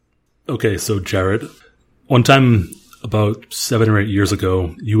Okay, so Jared, one time about 7 or 8 years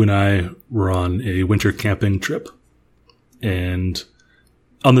ago, you and I were on a winter camping trip. And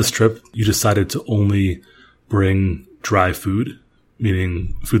on this trip, you decided to only bring dry food,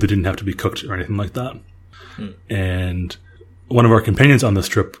 meaning food that didn't have to be cooked or anything like that. And one of our companions on this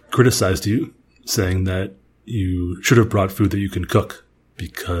trip criticized you, saying that you should have brought food that you can cook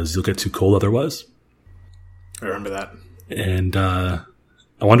because you'll get too cold otherwise. I remember that. And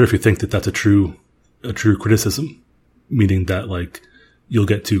I wonder if you think that that's a true criticism, meaning that like you'll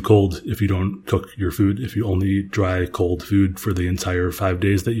get too cold if you don't cook your food, if you only dry cold food for the entire 5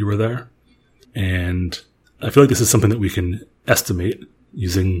 days that you were there. And I feel like this is something that we can estimate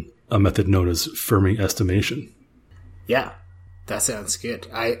using a method known as Fermi estimation. Yeah, that sounds good.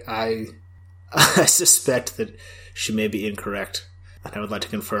 I suspect that she may be incorrect, and I would like to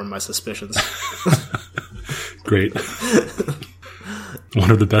confirm my suspicions. Great. One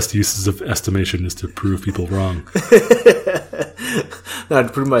of the best uses of estimation is to prove people wrong. No, to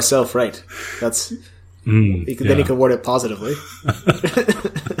prove myself right. That's then you can word it positively.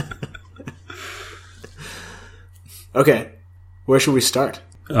 Okay, where should we start?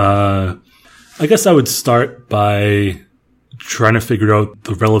 I guess I would start by trying to figure out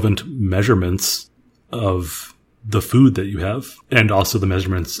the relevant measurements of the food that you have, and also the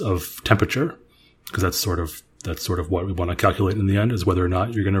measurements of temperature, because that's sort of what we want to calculate in the end, is whether or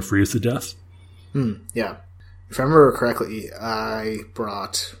not you're going to freeze to death. Yeah. If I remember correctly, I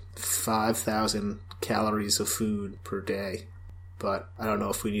brought 5,000 calories of food per day, but I don't know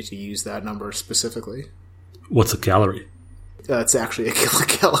if we need to use that number specifically. What's a calorie? It's actually a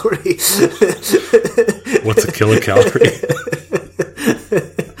kilocalorie. What's a kilocalorie?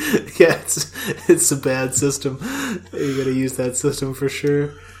 Yeah, it's a bad system. You gotta use that system for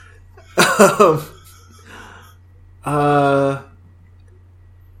sure.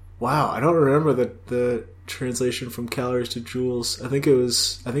 Wow, I don't remember the translation from calories to joules. I think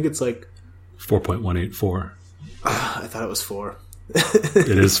it's like 4.184. I thought it was 4.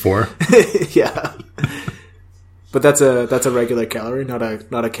 It is 4. Yeah. But that's a regular calorie, not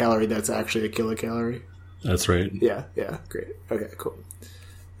a calorie that's actually a kilocalorie. That's right. Yeah, great. Okay, cool.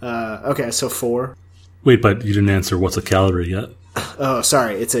 Okay, so 4. Wait, but you didn't answer what's a calorie yet. Oh,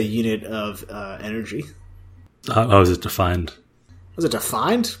 sorry. It's a unit of energy. How is it defined? Was it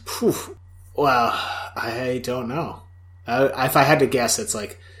defined? Well, I don't know. If I had to guess, it's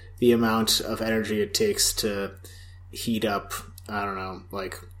like the amount of energy it takes to heat up, I don't know,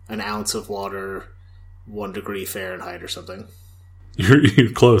 like an ounce of water 1 degree Fahrenheit or something.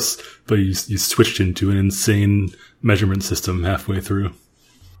 You're close, but you switched into an insane measurement system halfway through.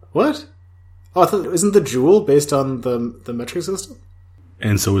 What? Oh, I thought, isn't the joule based on the metric system?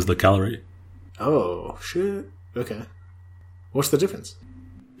 And so is the calorie. Oh, shit. Okay. What's the difference?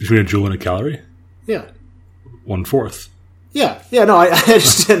 Between a joule and a calorie? Yeah. 1/4. Yeah, no, I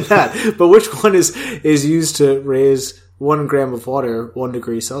understand that. But which one is used to raise 1 gram of water 1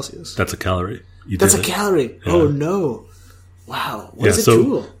 degree Celsius? That's a calorie. That's a calorie. Yeah. Oh, no. Wow. What is a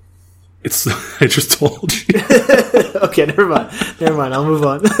joule? It's, I just told you. Okay, never mind. I'll move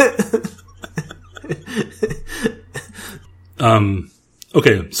on.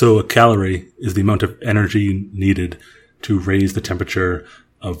 Okay, so a calorie is the amount of energy needed to raise the temperature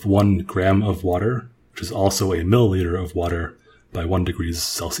of 1 gram of water, which is also a milliliter of water, by 1 degree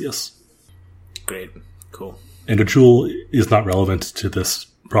Celsius. Great. Cool. And a joule is not relevant to this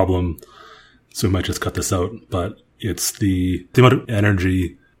problem, so we might just cut this out, but it's the amount of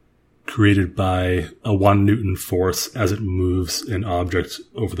energy created by a 1 Newton force as it moves an object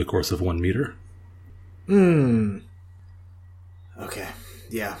over the course of 1 meter. Okay.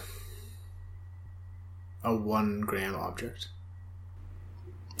 Yeah. A 1 gram object.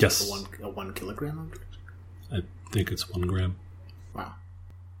 Yes. A 1 kilogram object? I think it's 1 gram. Wow.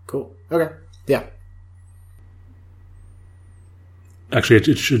 Cool. Okay. Yeah. Actually,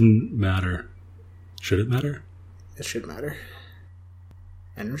 it shouldn't matter. Should it matter? It should matter.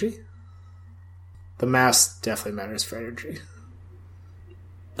 Energy? The mass definitely matters for energy.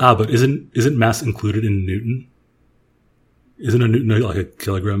 But isn't mass included in Newton? Isn't a Newton like a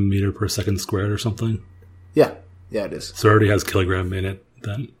kilogram meter per second squared or something? Yeah, it is. So it already has kilogram in it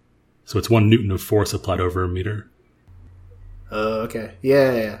then. So it's 1 Newton of force applied over a meter. Okay.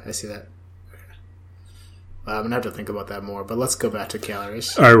 Yeah, I see that. I'm going to have to think about that more, but let's go back to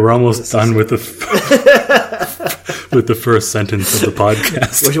calories. All right, we're almost done with the with the first sentence of the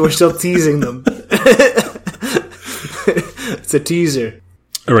podcast. We're still teasing them. It's a teaser.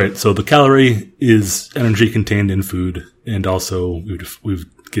 All right, so the calorie is energy contained in food, and also we've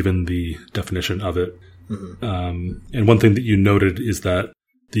given the definition of it. Mm-hmm. And one thing that you noted is that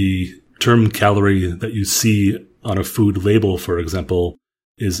the term calorie that you see on a food label, for example,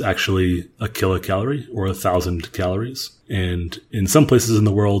 is actually a kilocalorie or 1,000 calories. And in some places in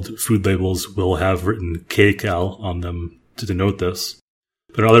the world, food labels will have written kcal on them to denote this.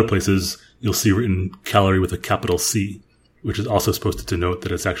 But in other places, you'll see written calorie with a capital C, which is also supposed to denote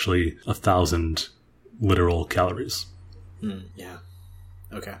that it's actually 1,000 literal calories. Yeah.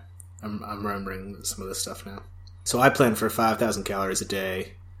 Okay. I'm remembering some of this stuff now. So I planned for 5,000 calories a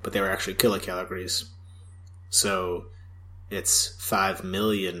day, but they were actually kilocalories. So it's 5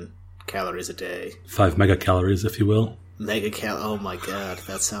 million calories a day. 5 megacalories, if you will. Oh my god,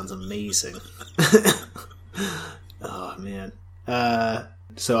 that sounds amazing. Oh man.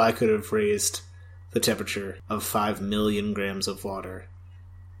 So I could have raised the temperature of 5 million grams of water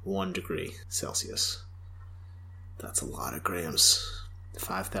 1 degree Celsius. That's a lot of grams.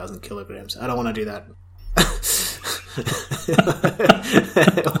 5,000 kilograms. I don't want to do that.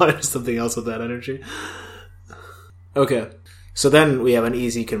 I want to do something else with that energy. Okay. So then we have an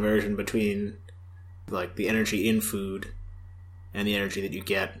easy conversion between like the energy in food and the energy that you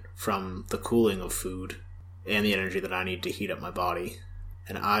get from the cooling of food and the energy that I need to heat up my body.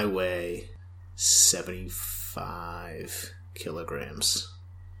 And I weigh 75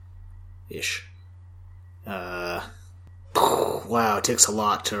 kilograms-ish. Wow, it takes a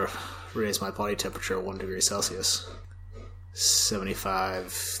lot to raise my body temperature 1 degree Celsius.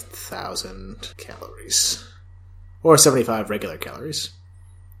 75,000 calories. Or 75 regular calories.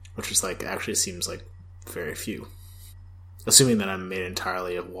 Which is like, actually seems like very few. Assuming that I'm made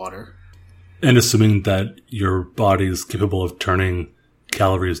entirely of water. And assuming that your body is capable of turning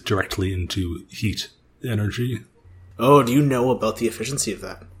calories directly into heat energy. Oh, do you know about the efficiency of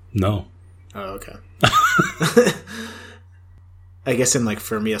that? No. Oh, okay. I guess in like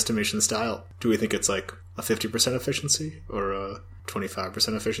Fermi estimation style, do we think it's like a 50% efficiency or a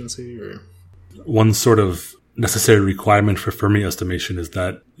 25% efficiency? Or one sort of necessary requirement for Fermi estimation is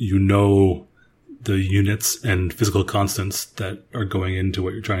that you know the units and physical constants that are going into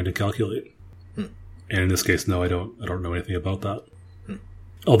what you're trying to calculate. And in this case, no, I don't know anything about that.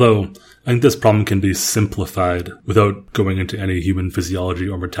 Although, I think this problem can be simplified without going into any human physiology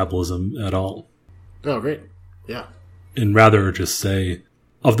or metabolism at all. Oh, great. Yeah. And rather just say,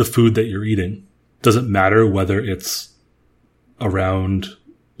 of the food that you're eating, does it matter whether it's around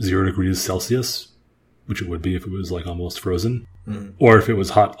 0 degrees Celsius, which it would be if it was like almost frozen, or if it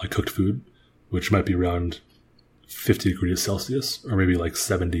was hot, like cooked food, which might be around 50 degrees Celsius, or maybe like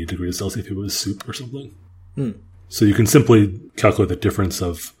 70 degrees Celsius if it was soup or something. So you can simply calculate the difference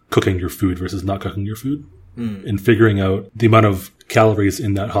of cooking your food versus not cooking your food, and figuring out the amount of calories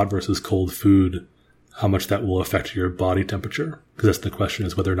in that hot versus cold food, how much that will affect your body temperature. Because that's the question,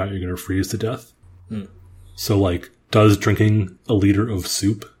 is whether or not you're going to freeze to death. So like, does drinking a liter of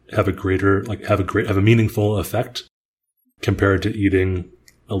soup have a meaningful effect compared to eating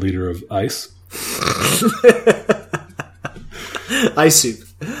a liter of ice? Ice soup.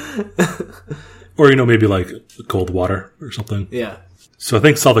 Or, maybe like cold water or something. Yeah. So I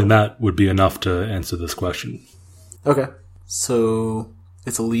think solving that would be enough to answer this question. Okay. So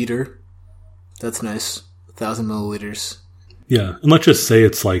it's a liter. That's nice. 1,000 milliliters. Yeah. And let's just say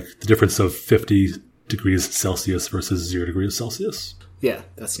it's like the difference of 50 degrees Celsius versus 0 degrees Celsius. Yeah,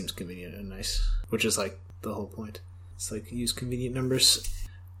 that seems convenient and nice. Which is like the whole point. It's like use convenient numbers.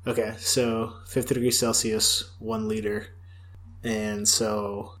 Okay, so 50 degrees Celsius, 1 liter. And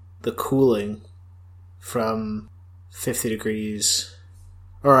so the cooling from 50 degrees...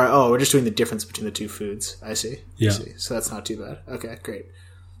 we're just doing the difference between the two foods. I see. Yeah. I see. So that's not too bad. Okay, great.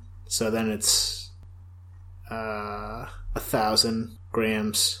 So then it's 1,000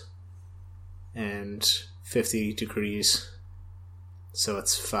 grams and 50 degrees. So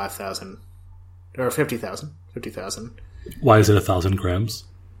it's 5,000. Or 50,000. 50,000. Why is it 1,000 grams?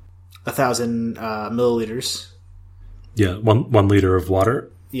 1,000 milliliters. Yeah, one liter of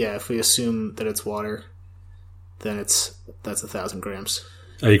water. Yeah, if we assume that it's water, then that's 1,000 grams.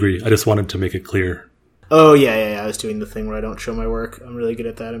 I agree. I just wanted to make it clear. Oh, yeah. I was doing the thing where I don't show my work. I'm really good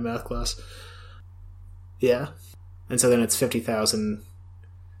at that in math class. Yeah. And so then it's 50,000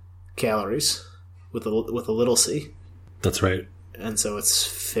 calories with a little c. That's right. And so it's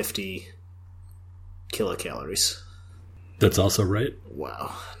 50 kilocalories. That's also right.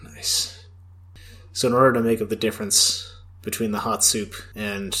 Wow, nice. So in order to make up the difference between the hot soup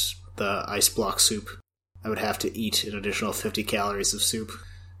and the ice block soup, I would have to eat an additional 50 calories of soup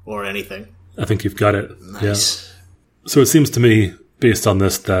or anything. I think you've got it. Nice. Yeah. So it seems to me, based on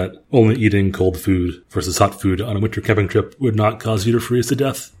this, that only eating cold food versus hot food on a winter camping trip would not cause you to freeze to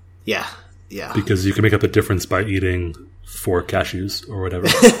death. Yeah. Because you can make up the difference by eating 4 cashews or whatever.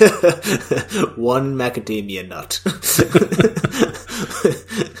 1 macadamia nut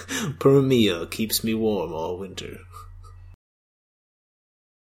per meal keeps me warm all winter.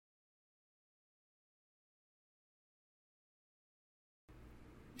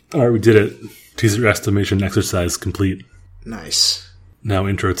 All right, we did it. Teaser estimation exercise complete. Nice. Now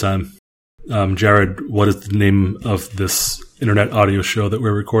intro time. Jared, what is the name of this internet audio show that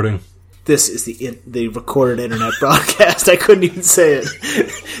we're recording? This is the recorded internet broadcast. I couldn't even say it.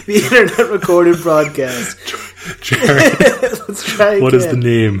 The internet recorded broadcast. Jared, let's try again. What is the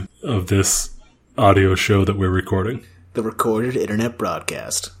name of this audio show that we're recording? The recorded internet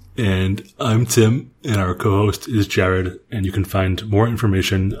broadcast. And I'm Tim, and our co-host is Jared, and you can find more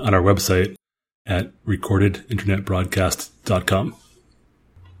information on our website at recordedinternetbroadcast.com.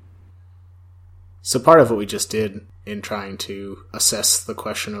 So part of what we just did in trying to assess the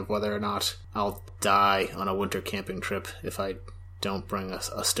question of whether or not I'll die on a winter camping trip if I don't bring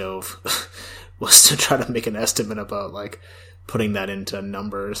a stove was to try to make an estimate about like putting that into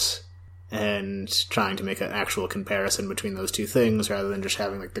numbers and trying to make an actual comparison between those two things rather than just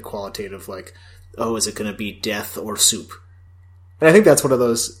having like the qualitative like, oh, is it going to be death or soup? And I think that's one of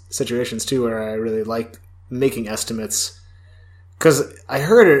those situations too where I really like making estimates because I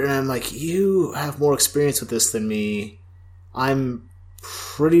heard it and I'm like, you have more experience with this than me. I'm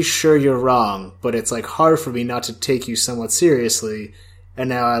pretty sure you're wrong, but it's like hard for me not to take you somewhat seriously. And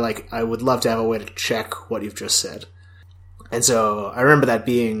now I would love to have a way to check what you've just said. And so I remember that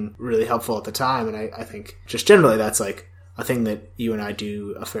being really helpful at the time. And I think just generally that's like a thing that you and I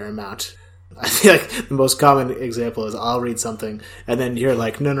do a fair amount. I feel like the most common example is I'll read something and then you're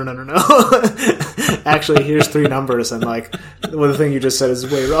like, no. Actually, here's 3 numbers. And like, well, the thing you just said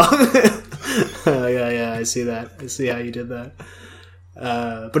is way wrong. Yeah, I see that. I see how you did that.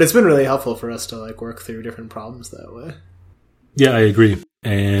 But it's been really helpful for us to like work through different problems that way. Yeah, I agree.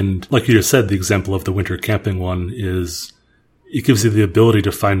 And like you just said, the example of the winter camping one is it gives you the ability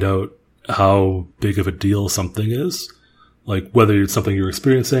to find out how big of a deal something is. Like whether it's something you're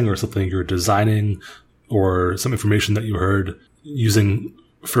experiencing or something you're designing or some information that you heard. Using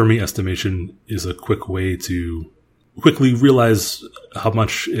Fermi estimation is a quick way to quickly realize how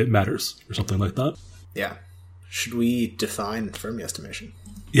much it matters or something like that. Yeah. Should we define Fermi estimation?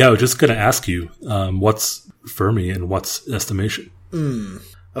 Yeah, I was just going to ask you, what's Fermi and what's estimation? A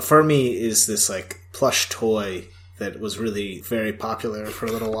Fermi is this like plush toy that was really very popular for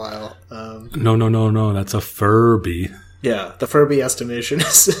a little while. No, that's a Furby. Yeah, the Furby estimation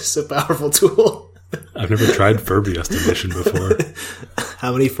is a powerful tool. I've never tried Furby estimation before.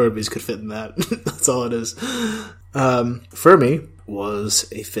 How many Furbies could fit in that? That's all it is. Fermi was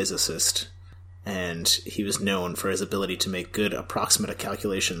a physicist, and he was known for his ability to make good approximate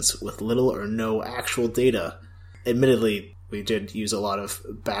calculations with little or no actual data. Admittedly, we did use a lot of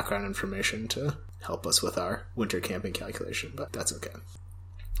background information to help us with our winter camping calculation, but that's okay.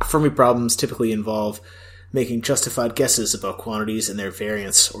 Fermi problems typically involve making justified guesses about quantities and their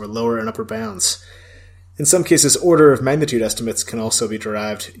variance, or lower and upper bounds. In some cases, order of magnitude estimates can also be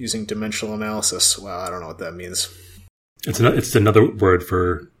derived using dimensional analysis. Well, I don't know what that means. It's another word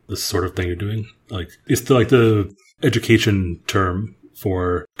for this sort of thing you're doing. Like it's the education term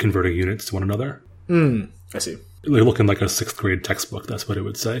for converting units to one another. I see. They're looking like a 6th grade textbook. That's what it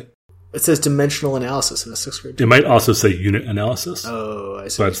would say. It says dimensional analysis in a 6th grade. It might also say unit analysis. Oh, I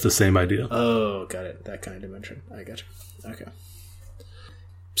see. But it's the same idea. Oh, got it. That kind of dimension. I got you. Okay.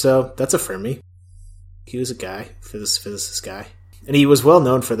 So that's a Fermi. He was a guy, physicist guy. And he was well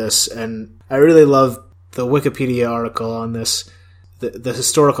known for this. And I really love the Wikipedia article on this. The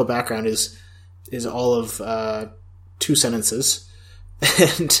historical background is all of 2 sentences.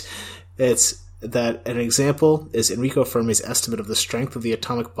 And it's that an example is Enrico Fermi's estimate of the strength of the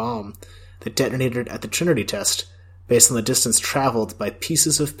atomic bomb that detonated at the Trinity test based on the distance traveled by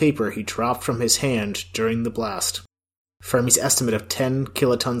pieces of paper he dropped from his hand during the blast. Fermi's estimate of 10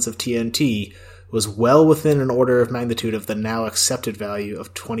 kilotons of TNT was well within an order of magnitude of the now accepted value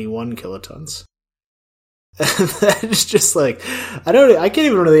of 21 kilotons. It's just like, I can't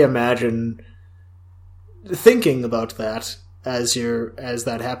even really imagine thinking about that as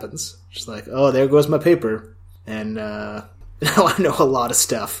that happens. Just like, oh, there goes my paper. And now I know a lot of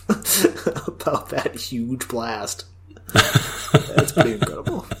stuff about that huge blast. That's pretty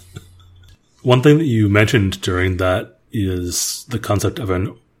incredible. One thing that you mentioned during that is the concept of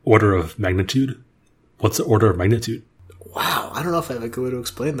an order of magnitude. What's the order of magnitude? Wow, I don't know if I have a good way to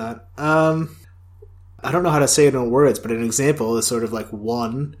explain that. I don't know how to say it in words, but an example is sort of like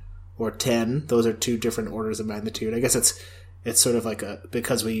 1 or 10. Those are 2 different orders of magnitude. I guess it's sort of like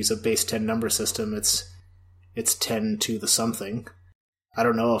because we use a base 10 number system, it's it's 10 to the something. I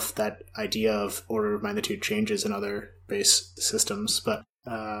don't know if that idea of order of magnitude changes in other base systems, but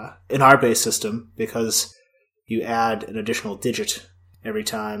in our base system, because you add an additional digit every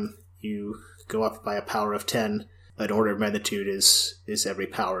time you go up by a power of 10, an order of magnitude is every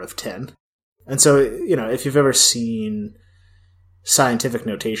power of 10. And so, if you've ever seen scientific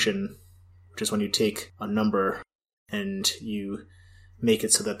notation, which is when you take a number and you make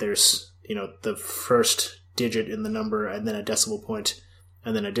it so that there's, the first digit in the number and then a decimal point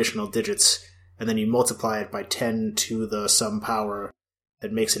and then additional digits, and then you multiply it by 10 to the some power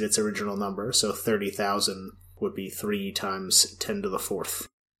that makes it its original number. So 30,000 would be 3 times 10 to the fourth.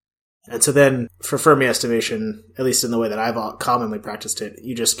 And so then for Fermi estimation, at least in the way that I've commonly practiced it,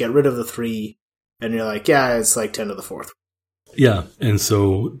 you just get rid of the 3 and you're like, yeah, it's like 10 to the fourth. Yeah, and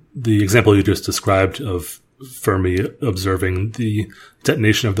so the example you just described of Fermi observing the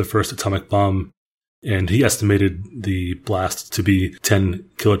detonation of the first atomic bomb, and he estimated the blast to be 10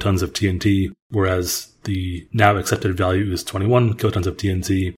 kilotons of TNT, whereas the now accepted value is 21 kilotons of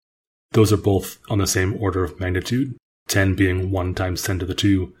TNT. Those are both on the same order of magnitude, 10 being 1 times 10 to the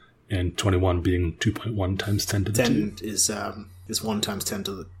 2, and 21 being 2.1 times 10 to the 2. 10 is 1 times 10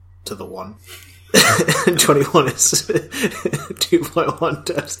 to the 1. 21 is 2.1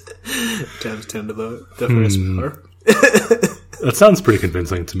 times 10 to the first power. That sounds pretty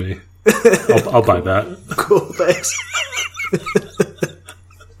convincing to me. I'll buy that. Cool, thanks.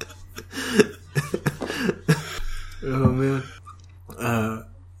 Oh, man.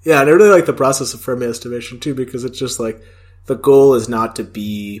 Yeah, and I really like the process of Fermi estimation, too, because it's just like, the goal is not to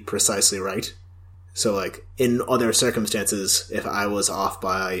be precisely right. So, like, in other circumstances, if I was off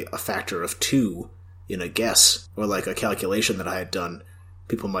by a factor of 2 in a guess, or like a calculation that I had done,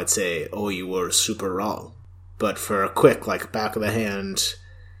 people might say, oh, you were super wrong. But for a quick, like, back of the hand,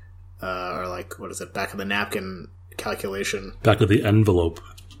 or like, back of the napkin calculation. Back of the envelope.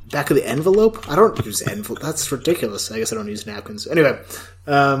 Back of the envelope? I don't use envelope. That's ridiculous. I guess I don't use napkins. Anyway,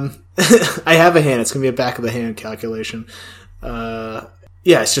 I have a hand. It's going to be a back of the hand calculation.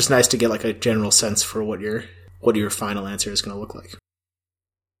 Yeah, it's just nice to get like a general sense for what your final answer is going to look like.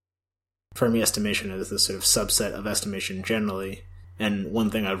 Fermi estimation is this sort of subset of estimation generally, and one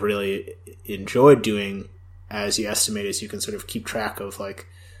thing I've really enjoyed doing as you estimate is you can sort of keep track of like,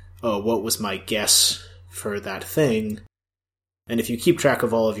 oh, what was my guess for that thing? And if you keep track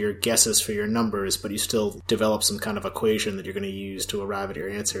of all of your guesses for your numbers, but you still develop some kind of equation that you're going to use to arrive at your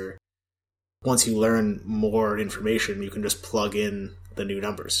answer, once you learn more information, you can just plug in the new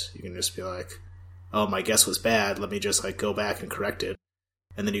numbers. You can just be like, oh, my guess was bad, let me just like go back and correct it.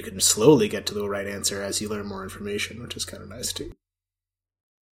 And then you can slowly get to the right answer as you learn more information, which is kind of nice too.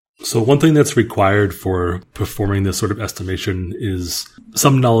 So one thing that's required for performing this sort of estimation is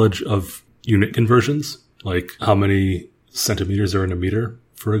some knowledge of unit conversions, like how many centimeters are in a meter,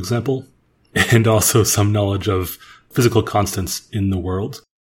 for example, and also some knowledge of physical constants in the world.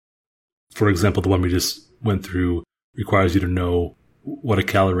 For example, the one we just went through requires you to know what a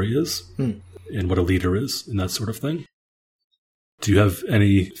calorie is and what a liter is and that sort of thing. Do you have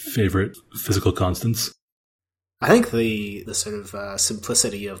any favorite physical constants? I think the sort of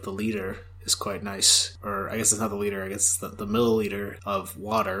simplicity of the liter is quite nice. Or I guess it's not the liter, I guess the milliliter of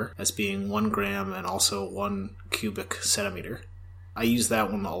water as being 1 gram and also 1 cubic centimeter. I use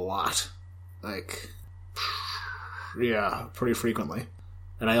that one a lot. Like, yeah, pretty frequently.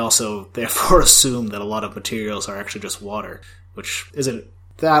 And I also, therefore, assume that a lot of materials are actually just water, which isn't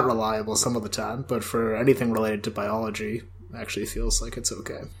that reliable some of the time, but for anything related to biology, it actually feels like it's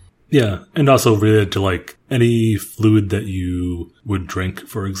okay. Yeah, and also related to, like, any fluid that you would drink,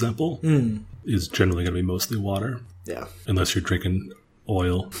 for example, is generally going to be mostly water. Yeah. Unless you're drinking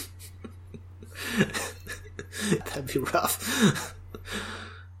oil. That'd be rough.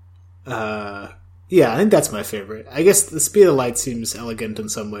 Yeah, I think that's my favorite. I guess the speed of light seems elegant in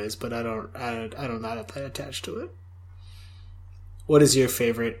some ways, but I don't not that attached to it. What is your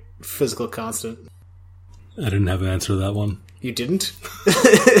favorite physical constant? I didn't have an answer to that one. You didn't?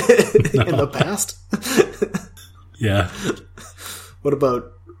 In the past? Yeah. What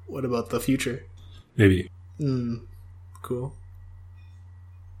about the future? Maybe. Cool.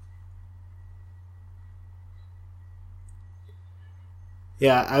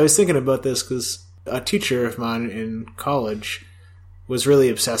 Yeah, I was thinking about this because a teacher of mine in college was really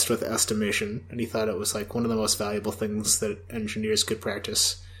obsessed with estimation, and he thought it was like one of the most valuable things that engineers could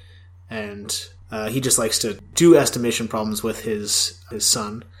practice. And he just likes to do estimation problems with his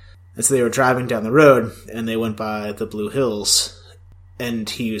son. And so they were driving down the road, and they went by the Blue Hills, and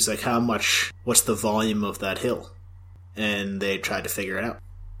he was like, what's the volume of that hill? And they tried to figure it out.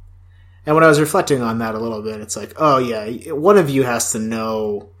 And when I was reflecting on that a little bit, it's like, oh yeah, one of you has to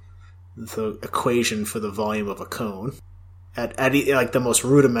know the equation for the volume of a cone. At like the most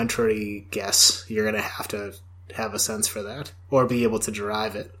rudimentary guess, you're going to have a sense for that, or be able to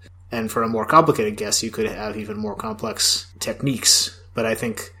derive it. And for a more complicated guess, you could have even more complex techniques. But I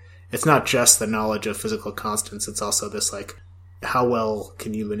think it's not just the knowledge of physical constants, it's also this, like, how well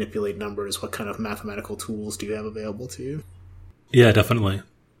can you manipulate numbers? What kind of mathematical tools do you have available to you? Yeah, definitely.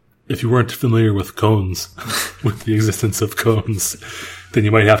 If you weren't familiar with cones, with the existence of cones, then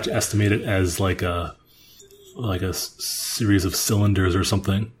you might have to estimate it as like a series of cylinders or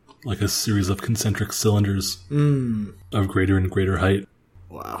something, like a series of concentric cylinders of greater and greater height.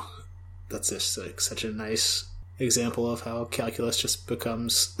 Wow, that's just like such a nice example of how calculus just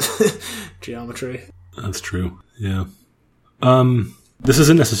becomes geometry. That's true. Yeah. This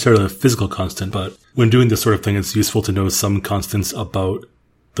isn't necessarily a physical constant, but when doing this sort of thing, it's useful to know some constants about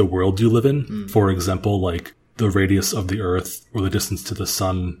the world you live in. For example, like the radius of the Earth or the distance to the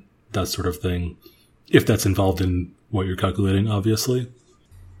sun, that sort of thing. If that's involved in what you're calculating, obviously.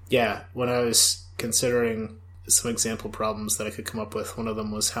 Yeah, when I was considering some example problems that I could come up with, one of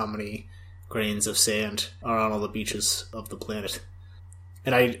them was how many grains of sand are on all the beaches of the planet.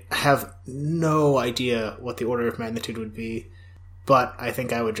 And I have no idea what the order of magnitude would be, but I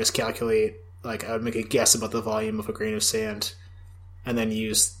think I would just calculate, like, I would make a guess about the volume of a grain of sand, and then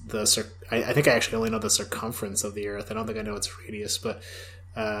use the... I think I actually only know the circumference of the Earth. I don't think I know its radius, but...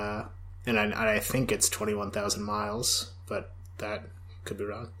 And I think it's 21,000 miles, but that could be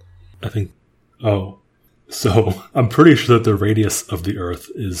wrong. I think... Oh. So, I'm pretty sure that the radius of the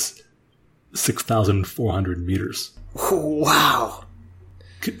Earth is 6,400 meters. Wow!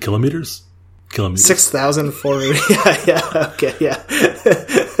 Kilometers? Kilometers. 6,400... Yeah, okay, yeah.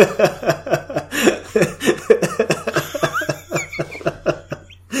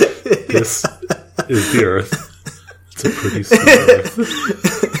 This is the Earth. It's a pretty small Earth.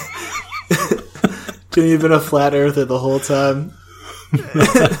 Can you have been a flat earther the whole time?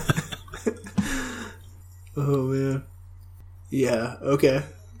 Oh, man. Yeah, okay.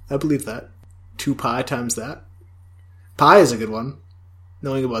 I believe that. 2 pi times that. Pi is a good one.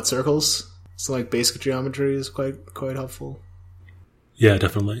 Knowing about circles, so like basic geometry is quite helpful. Yeah,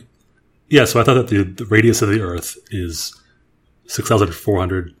 definitely. Yeah, so I thought that the radius of the Earth is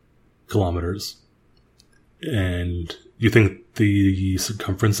 6,400 kilometers. And you think the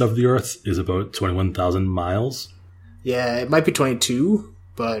circumference of the Earth is about 21,000 miles? Yeah, it might be 22,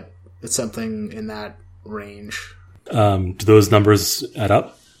 but it's something in that range. Do those numbers add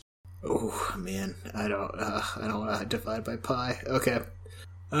up? Oh, man. I don't want to divide by pi. Okay.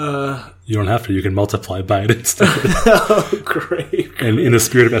 You don't have to. You can multiply by it instead. Oh, great. And in the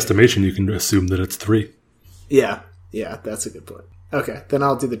spirit of estimation, you can assume that it's 3. Yeah, that's a good point. Okay, then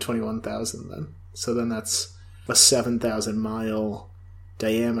I'll do the 21,000 then. So then that's a 7,000 mile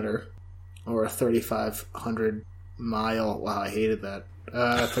diameter, or a 3,500 mile... Wow, I hated that.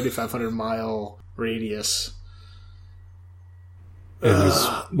 3,500 mile radius. And there's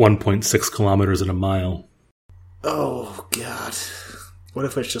 1.6 kilometers in a mile. Oh, God. What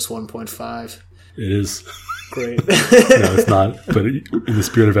if it's just 1.5? It is. Great. No, it's not. But in the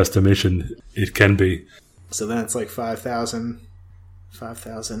spirit of estimation, it can be. So then it's like 5,000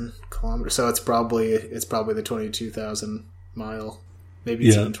 kilometers. So it's probably the 22,000 mile. Maybe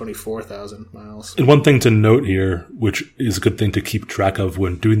it's even 24,000 miles. And one thing to note here, which is a good thing to keep track of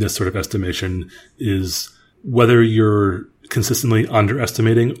when doing this sort of estimation, is whether you're consistently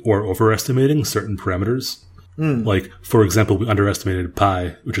underestimating or overestimating certain parameters. Like, for example, we underestimated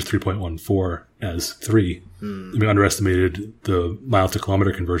pi, which is 3.14, as 3. We underestimated the mile to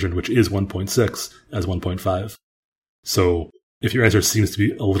kilometer conversion, which is 1.6, as 1.5. So if your answer seems to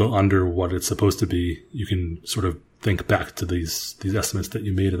be a little under what it's supposed to be, you can sort of think back to these estimates that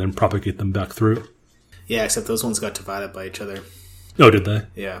you made and then propagate them back through. Yeah, except those ones got divided by each other. Oh, did they?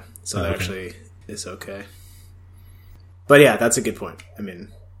 Yeah, so that actually is okay. But yeah, that's a good point. I mean,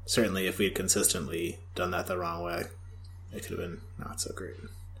 certainly if we had consistently done that the wrong way, it could have been not so great.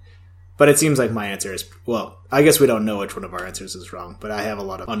 But it seems like my answer is... Well, I guess we don't know which one of our answers is wrong, but I have a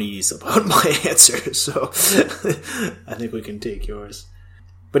lot of unease about my answer, so I think we can take yours.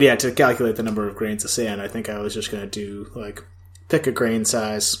 But yeah, to calculate the number of grains of sand, I think I was just going to do, like, pick a grain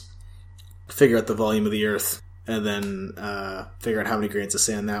size, figure out the volume of the Earth, and then figure out how many grains of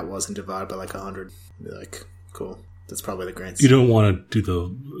sand that was and divide by, like, 100. Be like, cool. That's probably the grains. You don't want to do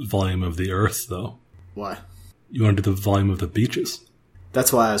the volume of the Earth, though. Why? You want to do the volume of the beaches.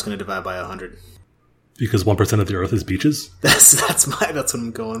 That's why I was going to divide by 100. Because 1% of the Earth is beaches? That's what I'm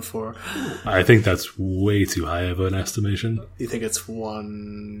going for. I think that's way too high of an estimation. You think it's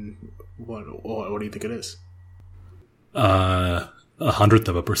one? What do you think it is?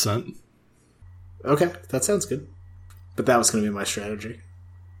 1/100%. Okay, that sounds good. But that was going to be my strategy.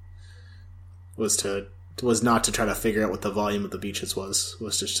 Was not to try to figure out what the volume of the beaches was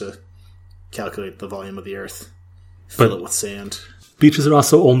just to calculate the volume of the Earth, fill it with sand. Beaches are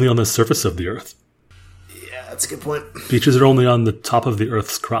also only on the surface of the Earth. Yeah, that's a good point. Beaches are only on the top of the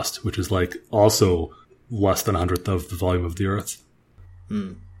Earth's crust, which is like also less than 100th of the volume of the Earth.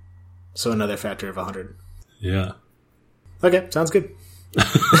 So another factor of 100. Yeah. Okay, sounds good.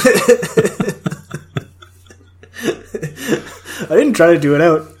 I didn't try to do it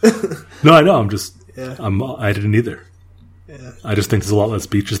out. No, I know. I'm just. Yeah. I didn't either. Yeah. I just think there's a lot less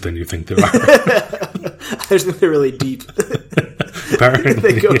beaches than you think there are. I just think they're really deep. Apparently,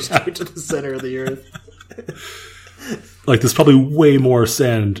 they go straight to the center of the Earth. Like, there's probably way more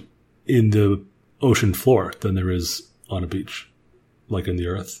sand in the ocean floor than there is on a beach, like in the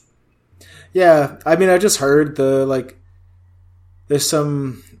Earth. Yeah, I mean, I just heard there's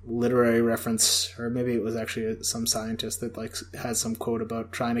some literary reference, or maybe it was actually some scientist that had some quote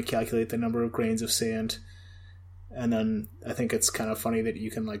about trying to calculate the number of grains of sand, and then I think it's kind of funny that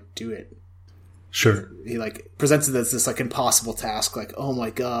you can do it. Sure. He presents it as this impossible task, oh my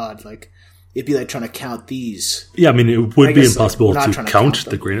god, it'd be like trying to count these. Yeah, I mean, it would be impossible to count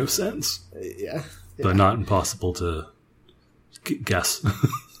the them. grain of sands. Yeah. But not impossible to guess.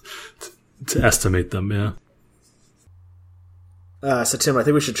 to estimate them, yeah. So Tim, I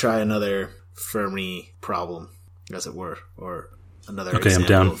think we should try another Fermi problem, as it were, or another example I'm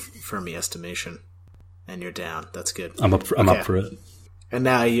down. of Fermi estimation. And you're down. That's good. I'm up for it. And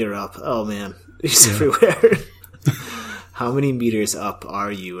now you're up. Oh man, he's everywhere. How many meters up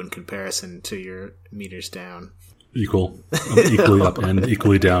are you in comparison to your meters down? Equal. I'm equally up and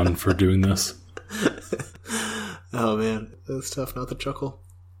equally down for doing this. Oh man, that's tough not to chuckle.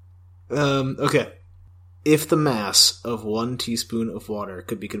 Okay. If the mass of 1 teaspoon of water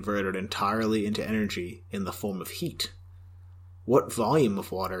could be converted entirely into energy in the form of heat, what volume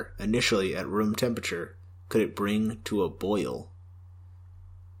of water, initially at room temperature, could it bring to a boil?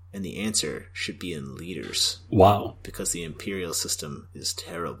 And the answer should be in liters. Wow. Because the imperial system is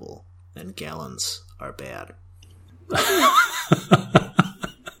terrible, and gallons are bad.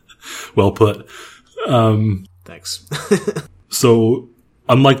 Well put. Thanks. So,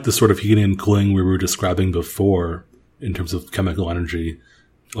 unlike the sort of heating and cooling we were describing before, in terms of chemical energy,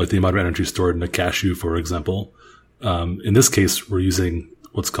 like the amount of energy stored in a cashew, for example, in this case, we're using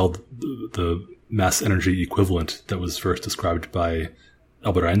what's called the mass energy equivalent that was first described by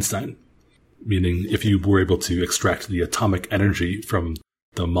Albert Einstein. Meaning, if you were able to extract the atomic energy from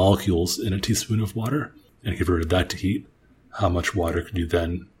the molecules in a teaspoon of water and converted that to heat, how much water could you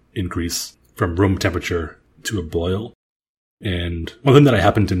then increase from room temperature to a boil? And one thing that I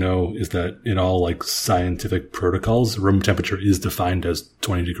happen to know is that in all scientific protocols, room temperature is defined as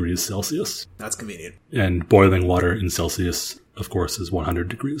 20 degrees Celsius. That's convenient. And boiling water in Celsius, of course, is 100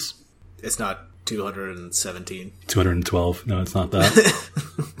 degrees. It's not 217. 212. No, it's not that.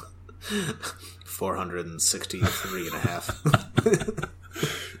 463 and a half.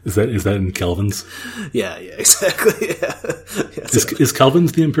 Is that in kelvins? Yeah, exactly. Yeah. Is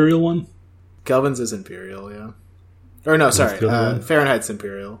kelvins the imperial one? Kelvins is imperial, yeah. Or no, sorry. Fahrenheit's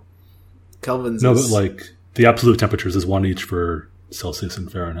imperial. Kelvin's No, is... but the absolute temperatures is one each for Celsius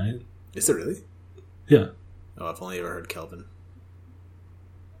and Fahrenheit. Is it really? Yeah. Oh, I've only ever heard Kelvin.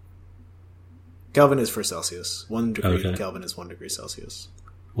 Kelvin is for Celsius. 1 degree Kelvin is 1 degree Celsius.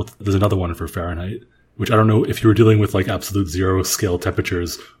 Well, there's another one for Fahrenheit, which I don't know if you were dealing with absolute zero scale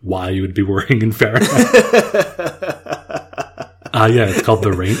temperatures, why you would be worrying in Fahrenheit. Yeah, it's called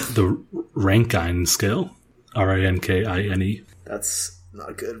the Rankine scale. Rankine. That's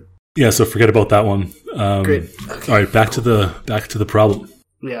not good. Yeah, so forget about that one. Great. Okay. All right, back to the problem.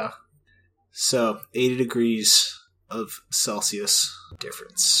 Yeah. So 80 degrees of Celsius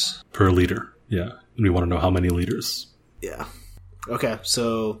difference Per liter. Yeah. And we want to know how many liters. Yeah. Okay,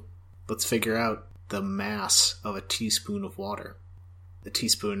 so let's figure out the mass of a teaspoon of water. The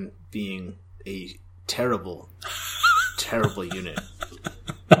teaspoon being a terrible, terrible unit.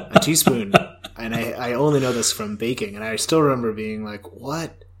 A teaspoon, and I only know this from baking, and I still remember being like,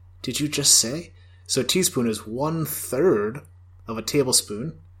 what did you just say? So a teaspoon is 1/3 of a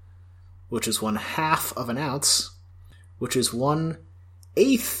tablespoon, which is 1/2 of an ounce, which is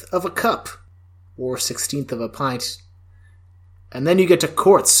 1/8 of a cup, or 1/16 of a pint. And then you get to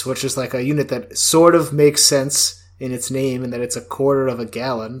quarts, which is a unit that sort of makes sense in its name, and that it's 1/4 of a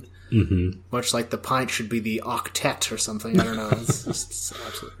gallon. Much like the pint should be the octet or something. I don't know. It's just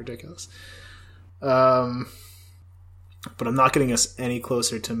absolutely ridiculous. But I'm not getting us any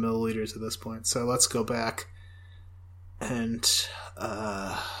closer to milliliters at this point. So let's go back. And,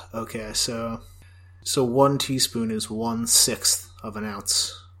 okay, so 1 teaspoon is 1/6 of an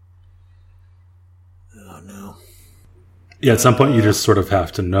ounce. Oh, no. Yeah, at some point you just sort of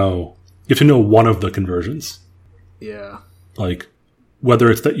have to know. You have to know one of the conversions. Yeah. Like,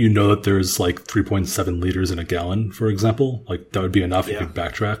 whether it's that you know that there's like 3.7 liters in a gallon, for example, like that would be enough. You could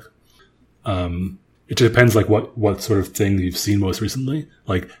backtrack. It depends like what sort of thing you've seen most recently.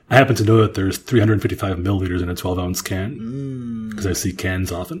 Like, I happen to know that there's 355 milliliters in a 12-ounce can because I see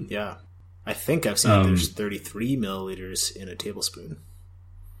cans often. Yeah. I think I've seen there's 33 milliliters in a tablespoon.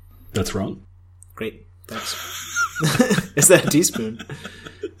 That's wrong. Great. Thanks. Is that a teaspoon?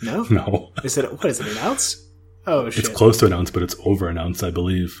 No? No. What is it, an ounce? Oh, shit. It's close to an ounce, but it's over an ounce, I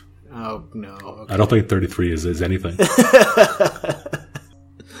believe. Oh, no. Okay. I don't think 33 is anything.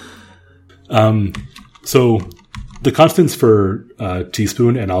 So the constants for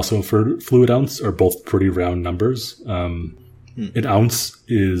teaspoon and also for fluid ounce are both pretty round numbers. An ounce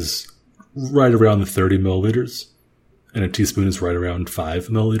is right around 30 milliliters, and a teaspoon is right around 5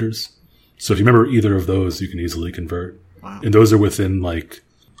 milliliters. So if you remember either of those, you can easily convert. Wow. And those are within like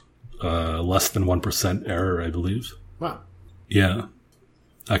less than 1% error, I believe. Wow. Yeah.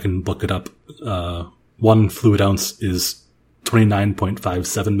 I can look it up. 1 fluid ounce is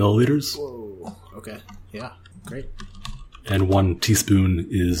 29.57 milliliters. Whoa. Okay. Yeah. Great. And 1 teaspoon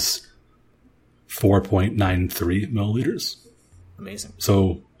is 4.93 milliliters. Amazing.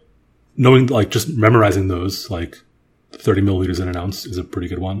 So knowing, like, just memorizing those, like 30 milliliters in an ounce is a pretty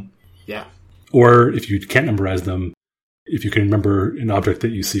good one. Yeah. Or if you can't memorize them, if you can remember an object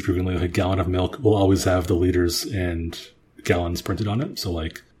that you see frequently, like a gallon of milk will always have the liters and gallons printed on it. So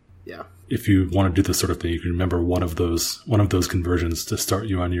like, yeah, if you want to do this sort of thing, you can remember one of those conversions to start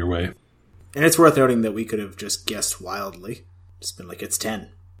you on your way. And it's worth noting that we could have just guessed wildly. Just been like, it's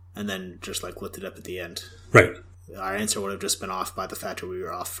 10. And then just like looked it up at the end. Right. Our answer would have just been off by the factor we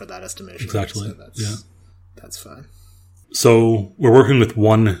were off for that estimation. Exactly. So that's fine. So we're working with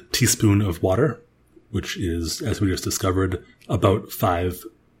 1 teaspoon of water, which is, as we just discovered, about 5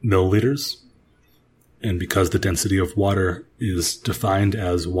 milliliters. And because the density of water is defined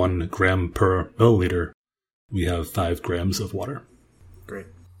as 1 gram per milliliter, we have 5 grams of water. Great.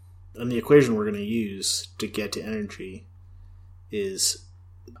 And the equation we're going to use to get to energy is,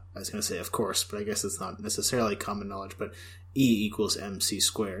 I was going to say of course, but I guess it's not necessarily common knowledge, but E equals mc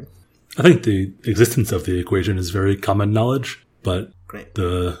squared. I think the existence of the equation is very common knowledge, but Great.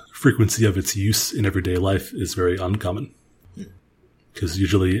 The frequency of its use in everyday life is very uncommon. Because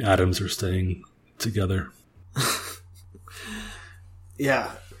usually atoms are staying together.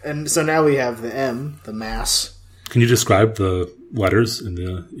 Yeah. And so now we have the M, the mass. Can you describe the letters in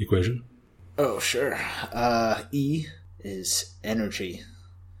the equation? Oh, sure. E is energy.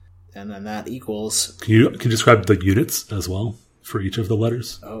 And then that equals... Can you describe the units as well for each of the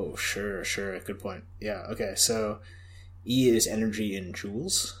letters? Oh, sure. Good point. Yeah, okay. So E is energy in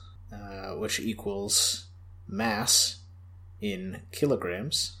joules, which equals mass in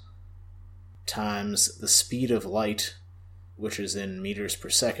kilograms times the speed of light, which is in meters per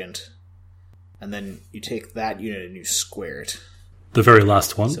second. And then you take that unit and you square it. The very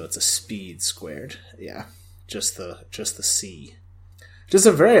last one? So it's a speed squared. Yeah. Just the C. Just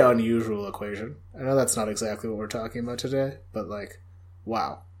a very unusual equation. I know that's not exactly what we're talking about today, but like,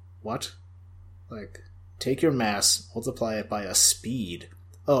 wow. What? Like, take your mass, multiply it by a speed.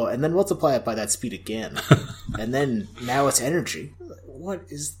 Oh, and then multiply it by that speed again. And then now it's energy. What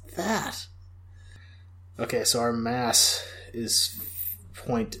is that? Okay, so our mass is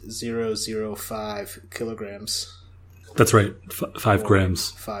 0.005 kilograms. That's right. 5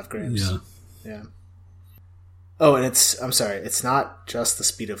 grams. 5 grams. Yeah. Oh, and it's not just the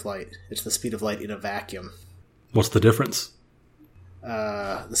speed of light. It's the speed of light in a vacuum. What's the difference?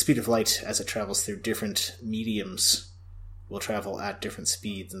 The speed of light, as it travels through different mediums, will travel at different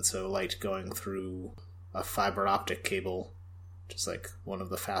speeds. And so light going through a fiber optic cable, just like one of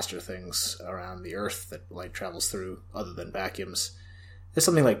the faster things around the Earth that light travels through, other than vacuums, is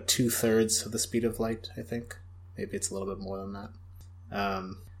something like 2/3 of the speed of light, I think. Maybe it's a little bit more than that.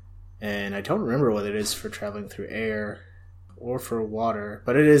 And I don't remember what it is for traveling through air or for water,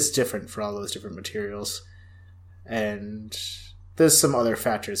 but it is different for all those different materials. And there's some other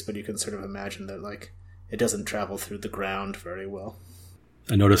factors, but you can sort of imagine that, like, it doesn't travel through the ground very well.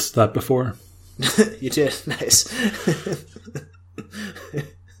 I noticed that before. You did? Nice.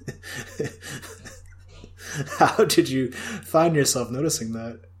 How did you find yourself noticing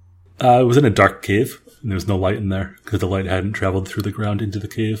that? It was in a dark cave, and there was no light in there because the light hadn't traveled through the ground into the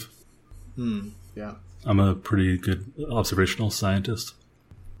cave. Yeah. I'm a pretty good observational scientist.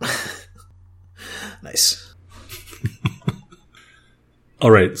 Nice.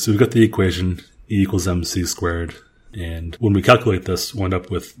 All right, so we've got the equation E equals mc squared, and when we calculate this, we'll end up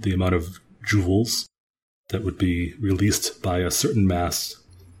with the amount of joules that would be released by a certain mass.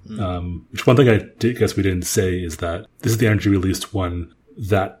 Which one thing I guess we didn't say is that this is the energy released when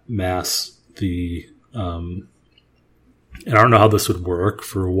that mass, and I don't know how this would work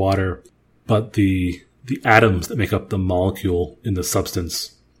for water, but the atoms that make up the molecule in the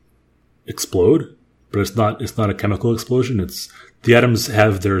substance explode, but it's not a chemical explosion. It's the atoms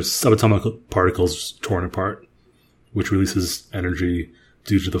have their subatomic particles torn apart, which releases energy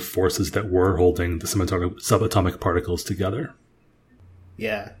due to the forces that were holding the subatomic particles together.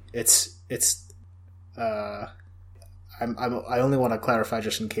 Yeah, I only want to clarify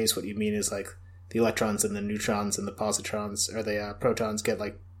just in case what you mean is like the electrons and the neutrons and the positrons or the protons get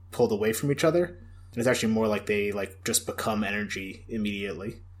like pulled away from each other. And it's actually more like they like just become energy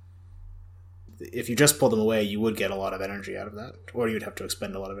immediately. If you just pull them away, you would get a lot of energy out of that, or you'd have to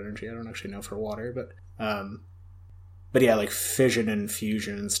expend a lot of energy. I don't actually know for water, but yeah, like fission and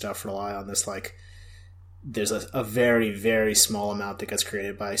fusion and stuff rely on this. Like, there's a very, very small amount that gets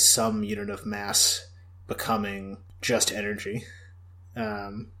created by some unit of mass becoming just energy,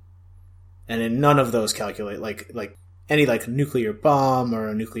 and in none of those calculate like any like nuclear bomb or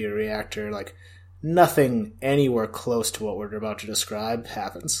a nuclear reactor, like nothing anywhere close to what we're about to describe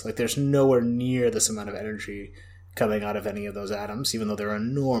happens. Like, there's nowhere near this amount of energy coming out of any of those atoms, even though they're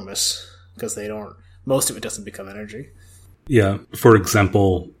enormous, because most of it doesn't become energy. Yeah. For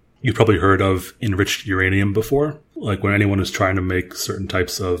example, you've probably heard of enriched uranium before. Like, when anyone is trying to make certain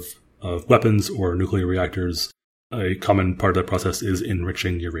types of weapons or nuclear reactors, a common part of that process is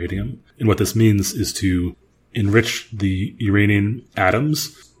enriching uranium. And what this means is to enrich the uranium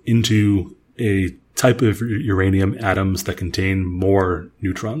atoms into a type of uranium atoms that contain more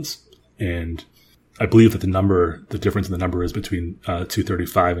neutrons. And I believe that the difference in the number is between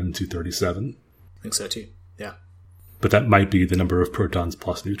 235 and 237. I think so too, yeah. But that might be the number of protons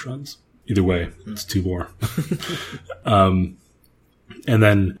plus neutrons. Either way, it's two more. And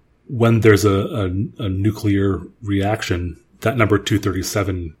then when there's a nuclear reaction, that number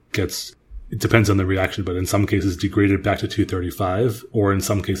 237 it depends on the reaction, but in some cases degraded back to 235, or in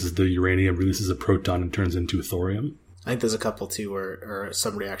some cases the uranium releases a proton and turns into thorium. I think there's a couple too, or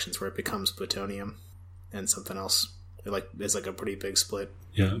some reactions where it becomes plutonium and something else. It's like a pretty big split.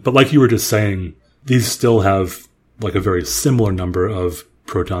 Yeah, but like you were just saying, these still have like a very similar number of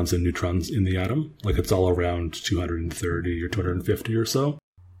protons and neutrons in the atom. Like, it's all around 230 or 250 or so.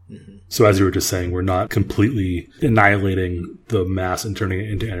 Mm-hmm. So as you were just saying, we're not completely annihilating the mass and turning it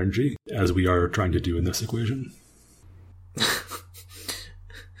into energy, as we are trying to do in this equation.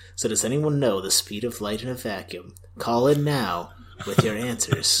 So does anyone know the speed of light in a vacuum? Call in now with your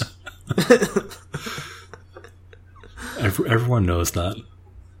answers. Everyone knows that.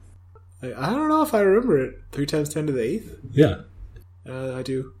 I don't know if I remember it. 3 times 10 to the 8th? Yeah. I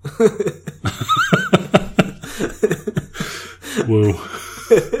do. Whoa.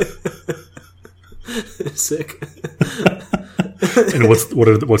 Sick. And what's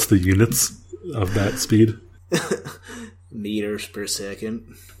the units of that speed? Meters per second.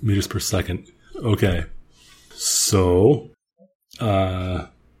 Meters per second. Okay. So, we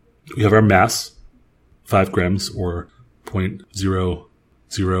have our mass, 5 grams, or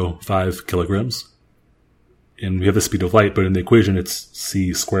 0.005 kilograms. And we have the speed of light, but in the equation it's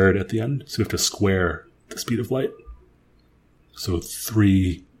c squared at the end. So we have to square the speed of light. So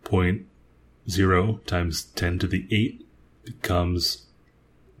 3.0 times 10 to the 8 becomes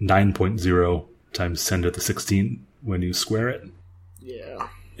 9.0 times 10 to the 16 when you square it. Yeah.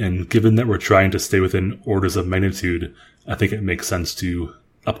 And given that we're trying to stay within orders of magnitude, I think it makes sense to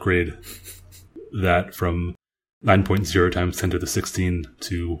upgrade that from 9.0 times 10 to the 16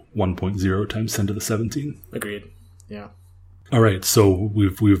 to 1.0 times 10 to the 17. Agreed. Yeah. All right, so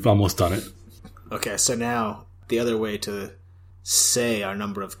we've almost done it. Okay, so now the other way to say our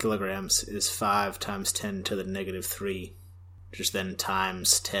number of kilograms is 5 times 10 to the negative 3, which is then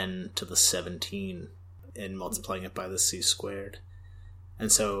times 10 to the 17, and multiplying it by the c squared.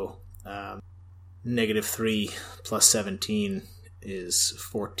 And so negative 3 plus 17 is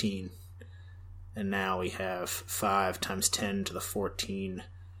 14. And now we have 5 times 10 to the 14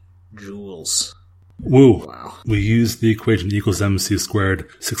 joules. Woo. Wow. We used the equation equals mc squared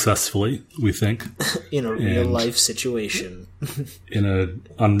successfully, we think. In a real-life situation. In an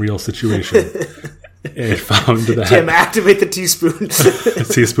unreal situation. It found that Tim, activate the teaspoon. a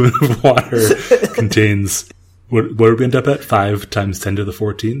teaspoon of water contains, what would we end up at? 5 times 10 to the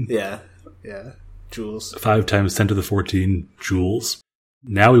 14? Yeah. Joules. 5 times 10 to the 14 joules.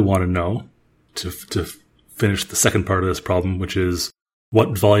 Now we want to know, to finish the second part of this problem, which is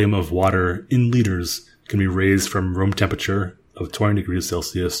what volume of water in liters can be raised from room temperature of 20 degrees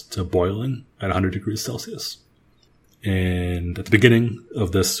Celsius to boiling at 100 degrees Celsius. And at the beginning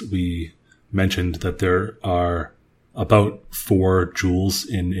of this, we mentioned that there are about 4 joules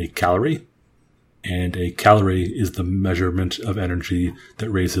in a calorie. And a calorie is the measurement of energy that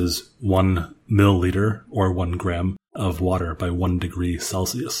raises 1 milliliter or 1 gram of water by 1 degree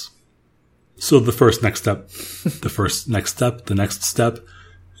Celsius. So the next step,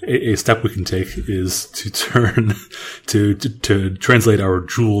 a step we can take is to turn to translate our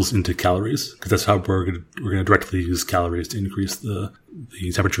joules into calories, because that's how we're going to directly use calories to increase the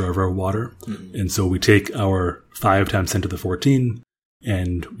temperature of our water. Mm-hmm. And so we take our 5 times 10 to the 14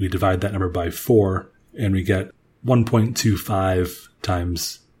 and we divide that number by 4 and we get 1.25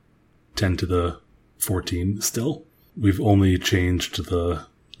 times 10 to the 14 still. We've only changed the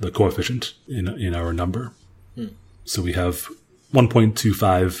coefficient in our number. Mm. So we have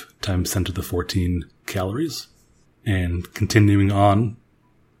 1.25 times 10 to the 14 calories. And continuing on,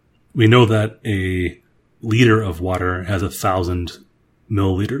 we know that a liter of water has 1,000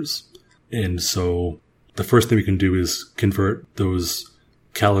 milliliters. And so the first thing we can do is convert those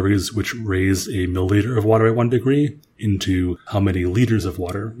calories which raise a milliliter of water by 1 degree into how many liters of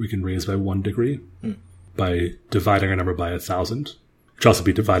water we can raise by 1 degree by dividing our number by 1,000. Which also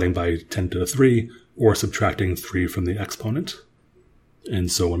be dividing by 10 to the 3 or subtracting 3 from the exponent.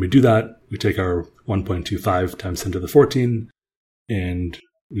 And so when we do that, we take our 1.25 times 10 to the 14 and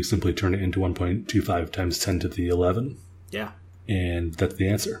we simply turn it into 1.25 times 10 to the 11. Yeah. And that's the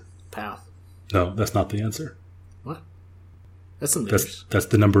answer. Pow. No, that's not the answer. What? That's in liters. That's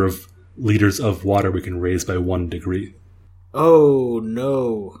the number of liters of water we can raise by 1 degree. Oh,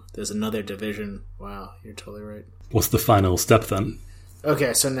 no. There's another division. Wow, you're totally right. What's the final step then?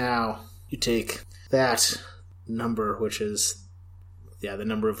 Okay, so now you take that number, which is, the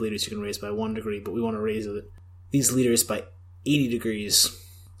number of liters you can raise by 1 degree, but we want to raise these liters by 80 degrees.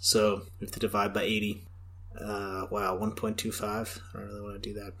 So we have to divide by 80. 1.25. I don't really want to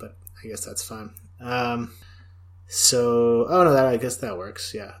do that, but I guess that's fine. I guess that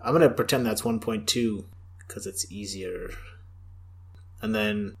works, yeah. I'm going to pretend that's 1.2 because it's easier. And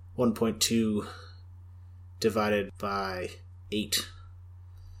then 1.2 divided by 8.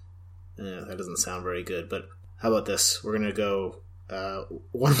 That doesn't sound very good, but how about this? We're going to go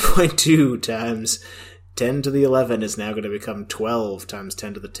 1.2 times 10 to the 11 is now going to become 12 times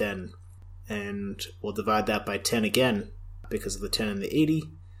 10 to the 10. And we'll divide that by 10 again because of the 10 and the 80.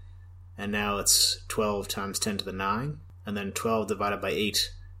 And now it's 12 times 10 to the 9. And then 12 divided by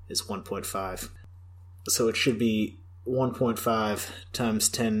 8 is 1.5. So it should be 1.5 times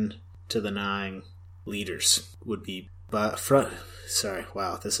 10 to the 9 liters would be... Sorry,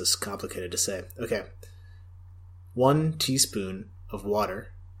 wow, this is complicated to say. Okay. 1 teaspoon of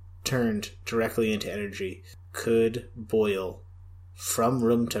water turned directly into energy could boil from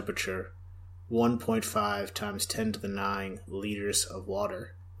room temperature 1.5 times 10 to the 9 liters of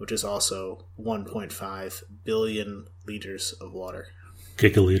water, which is also 1.5 billion liters of water.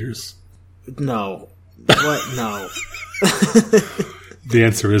 Gigaliters? No. What? No. The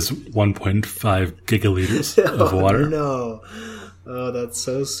answer is 1.5 gigaliters of water. No. Oh, that's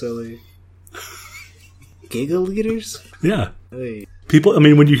so silly. Gigaliters? Yeah. Hey. People,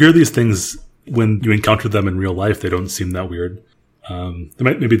 when you hear these things, when you encounter them in real life, they don't seem that weird.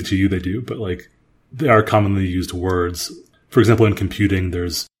 Maybe to you they do, but they are commonly used words. For example, in computing,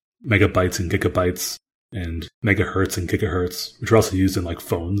 there's megabytes and gigabytes and megahertz and gigahertz, which are also used in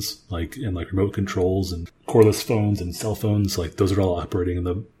phones, in remote controls and cordless phones and cell phones. Those are all operating in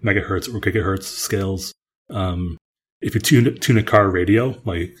the megahertz or gigahertz scales. If you tune a car radio,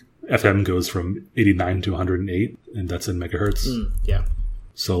 FM goes from 89 to 108, and that's in megahertz. Yeah.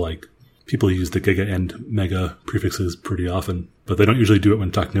 So people use the giga and mega prefixes pretty often, but they don't usually do it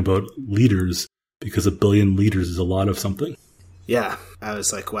when talking about liters, because 1 billion liters is a lot of something. Yeah, I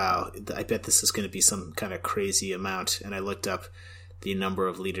was like, wow, I bet this is going to be some kind of crazy amount. And I looked up the number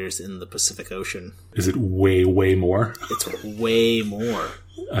of liters in the Pacific Ocean. Is it way, way more? It's way more.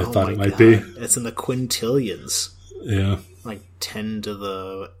 I thought it might be. It's in the quintillions. Yeah. 10 to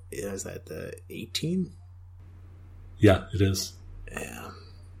the, is that the 18? Yeah, it is. Yeah.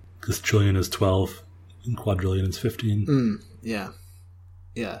 Because trillion is 12 and quadrillion is 15. Yeah.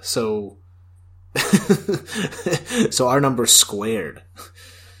 Yeah, so... so our number's squared.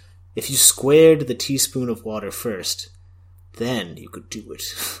 if you squared the teaspoon of water first, then you could do it.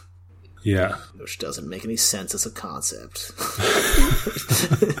 Yeah. Which doesn't make any sense as a concept.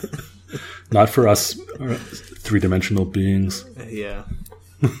 Not for us three-dimensional beings. Yeah.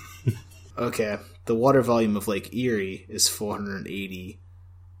 Okay. The water volume of Lake Erie is 480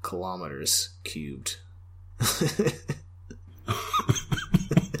 kilometers cubed.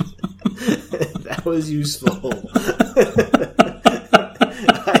 That was useful.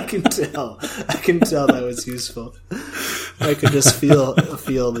 I can tell that was useful. I could just feel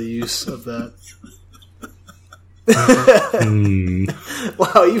the use of that.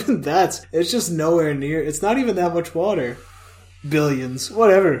 Wow, even it's just nowhere near. It's not even that much water. Billions,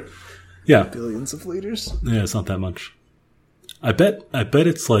 whatever. Yeah, billions of liters. Yeah, it's not that much. I bet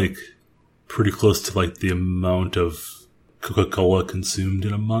it's like pretty close to like the amount of Coca-Cola consumed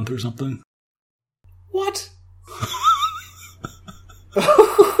in a month or something. What?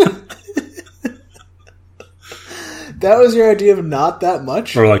 That was your idea of not that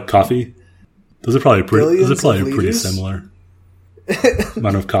much? Or like coffee? Those are probably pretty similar.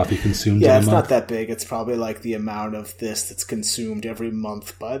 Amount of coffee consumed in a month. Yeah, it's not that big. It's probably like the amount of this that's consumed every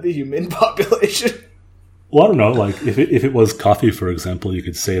month by the human population. Well, I don't know. Like, if it was coffee, for example, you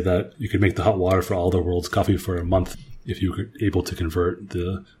could say that you could make the hot water for all the world's coffee for a month if you were able to convert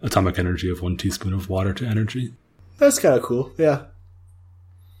the atomic energy of 1 teaspoon of water to energy. That's kind of cool, yeah.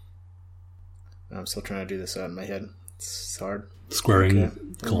 I'm still trying to do this out in my head. It's hard.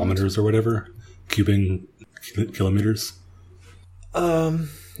 Squaring kilometers or whatever. Cubing kilometers.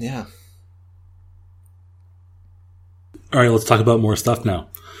 Yeah. All right, let's talk about more stuff now.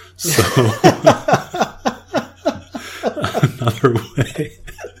 So, another way.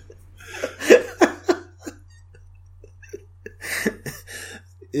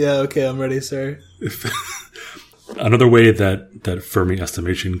 Yeah, okay, I'm ready, sir. Another way that Fermi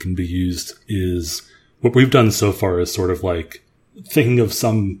estimation can be used is what we've done so far is sort of like thinking of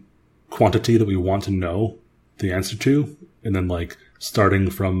some quantity that we want to know the answer to, and then like starting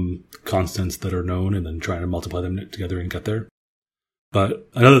from constants that are known and then trying to multiply them together and get there. But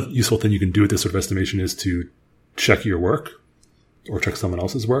another useful thing you can do with this sort of estimation is to check your work or check someone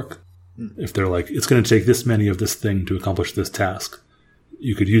else's work. If they're like, it's going to take this many of this thing to accomplish this task,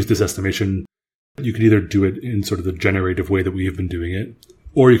 you could use this estimation. You could either do it in sort of the generative way that we have been doing it,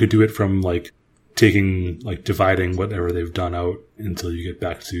 or you could do it from like taking, like dividing whatever they've done out until you get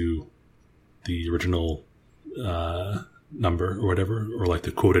back to the original number or whatever, or like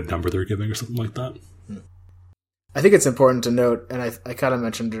the quoted number they're giving or something like that. I think it's important to note, and I kind of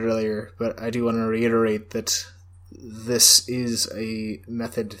mentioned it earlier, but I do want to reiterate that this is a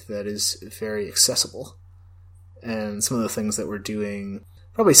method that is very accessible. And some of the things that we're doing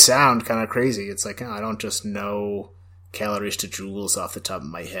probably sound kind of crazy. It's like, I don't just know calories to joules off the top of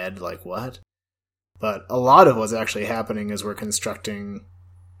my head, like what? But a lot of what's actually happening is we're constructing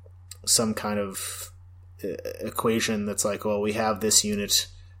some kind of equation that's like, well, we have this unit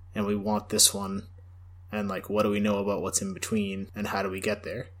and we want this one, and like, what do we know about what's in between and how do we get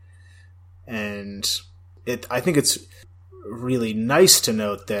there? And I think it's really nice to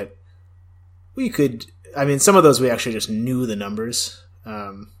note that we could, I mean, some of those we actually just knew the numbers,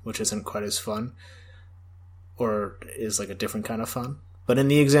 which isn't quite as fun, or is like a different kind of fun. But in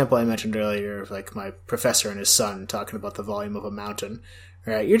the example I mentioned earlier, like my professor and his son talking about the volume of a mountain,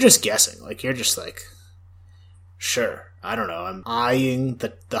 right? You're just guessing. Like, you're just like, sure, I don't know. I'm eyeing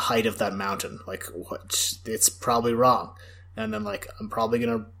the height of that mountain. Like, what? It's probably wrong. And then, like, I'm probably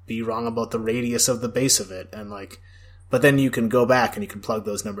going to be wrong about the radius of the base of it. And, like, but then you can go back and you can plug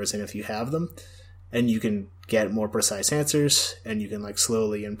those numbers in if you have them. And you can get more precise answers. And you can, like,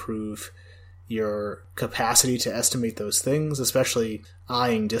 slowly improve your capacity to estimate those things, especially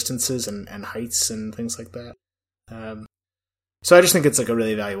eyeing distances and heights and things like that. So I just think it's, like, a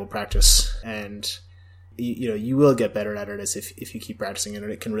really valuable practice. And, you will get better at it as if you keep practicing it.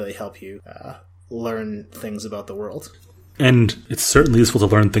 And it can really help you learn things about the world. And it's certainly useful to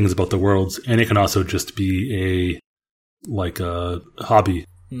learn things about the world, and it can also just be a hobby.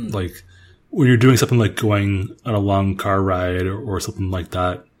 Like, when you're doing something like going on a long car ride or something like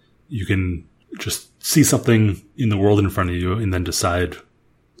that, you can just see something in the world in front of you and then decide,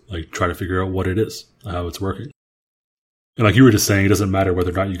 like, try to figure out what it is, how it's working. And like you were just saying, it doesn't matter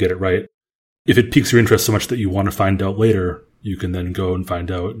whether or not you get it right. If it piques your interest so much that you want to find out later, you can then go and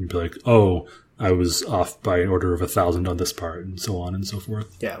find out and be like, oh, I was off by an order of 1,000 on this part, and so on and so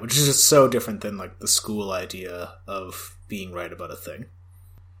forth. Yeah, which is just so different than like the school idea of being right about a thing.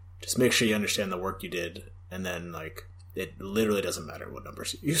 Just make sure you understand the work you did, and then like it literally doesn't matter what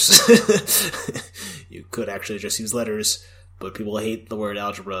numbers you use. You could actually just use letters, but people hate the word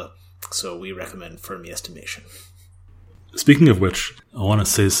algebra, so we recommend Fermi estimation. Speaking of which, I want to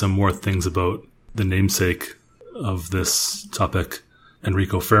say some more things about the namesake of this topic,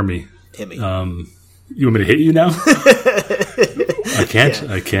 Enrico Fermi. Hit me. You want me to hit you now? I can't.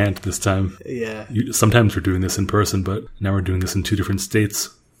 Yeah. I can't this time. Yeah. Sometimes we're doing this in person, but now we're doing this in 2 different states.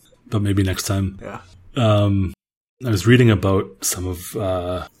 But maybe next time. Yeah. I was reading about some of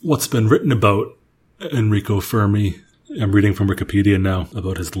what's been written about Enrico Fermi. I'm reading from Wikipedia now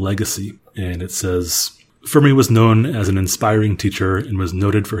about his legacy. And it says, Fermi was known as an inspiring teacher and was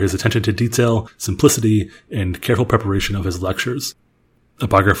noted for his attention to detail, simplicity, and careful preparation of his lectures. A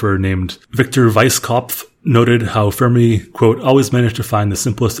biographer named Victor Weisskopf noted how Fermi, quote, always managed to find the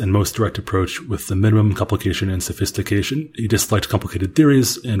simplest and most direct approach with the minimum complication and sophistication. He disliked complicated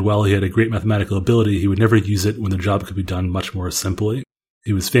theories, and while he had a great mathematical ability, he would never use it when the job could be done much more simply.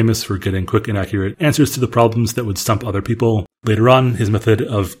 He was famous for getting quick and accurate answers to the problems that would stump other people. Later on, his method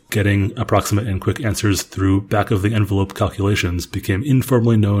of getting approximate and quick answers through back-of-the-envelope calculations became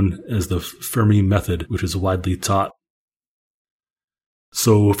informally known as the Fermi method, which is widely taught.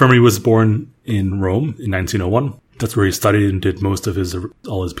 So Fermi was born in Rome in 1901. That's where he studied and did most of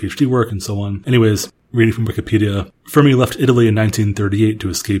all his PhD work and so on. Anyways, reading from Wikipedia, Fermi left Italy in 1938 to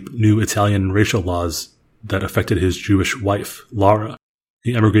escape new Italian racial laws that affected his Jewish wife, Laura.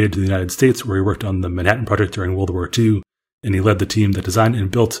 He emigrated to the United States, where he worked on the Manhattan Project during World War II, and he led the team that designed and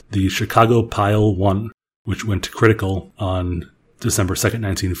built the Chicago Pile 1, which went critical on December 2nd,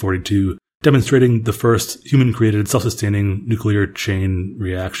 1942, demonstrating the first human-created self-sustaining nuclear chain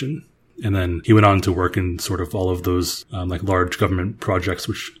reaction. And then he went on to work in sort of all of those large government projects,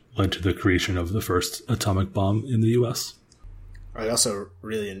 which led to the creation of the first atomic bomb in the U.S. I also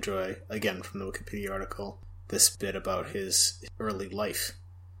really enjoy, again from the Wikipedia article, this bit about his early life.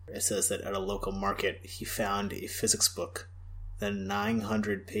 It says that at a local market, he found a physics book, the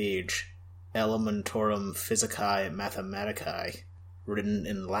 900-page Elementorum Physicae Mathematicae, written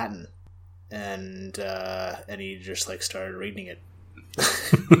in Latin. And he just started reading it.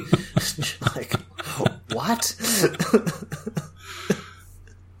 What?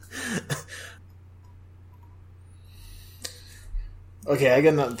 Okay, I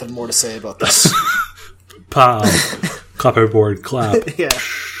got nothing more to say about this. Pow! Copperboard clap. Yeah.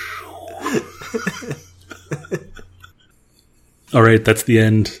 All right, that's the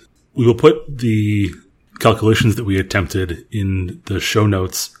end. We will put the calculations that we attempted in the show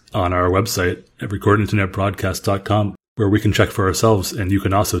notes on our website at recordedinternetbroadcast.com, where we can check for ourselves, and you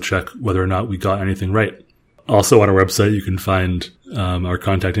can also check whether or not we got anything right. Also on our website, you can find our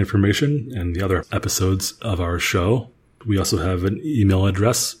contact information and the other episodes of our show. We also have an email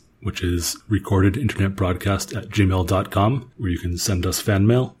address, which is recordedinternetbroadcast@gmail.com, where you can send us fan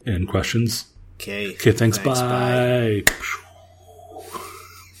mail and questions. Okay, thanks, bye.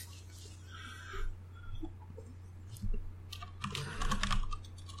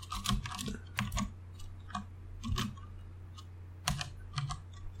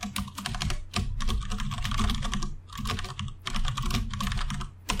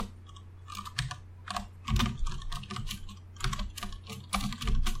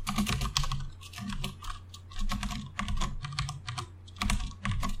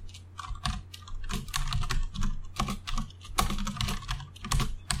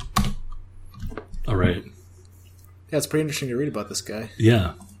 All right. Yeah, it's pretty interesting to read about this guy.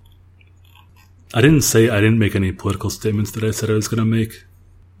 Yeah. I didn't make any political statements that I said I was going to make.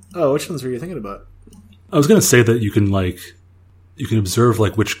 Oh, which ones were you thinking about? I was going to say that you can observe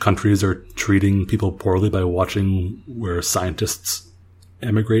which countries are treating people poorly by watching where scientists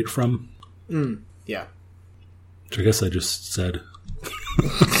emigrate from. Yeah. Which I guess I just said.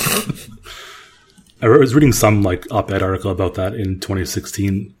 I was reading some op-ed article about that in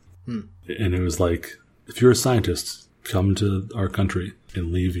 2016. And it was if you're a scientist, come to our country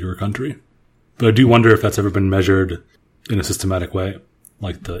and leave your country. But I do wonder if that's ever been measured in a systematic way,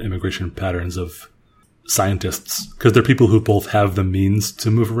 like the immigration patterns of scientists. Because they're people who both have the means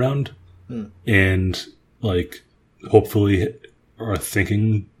to move around and, hopefully are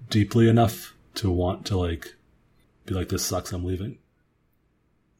thinking deeply enough to want to, be this sucks, I'm leaving.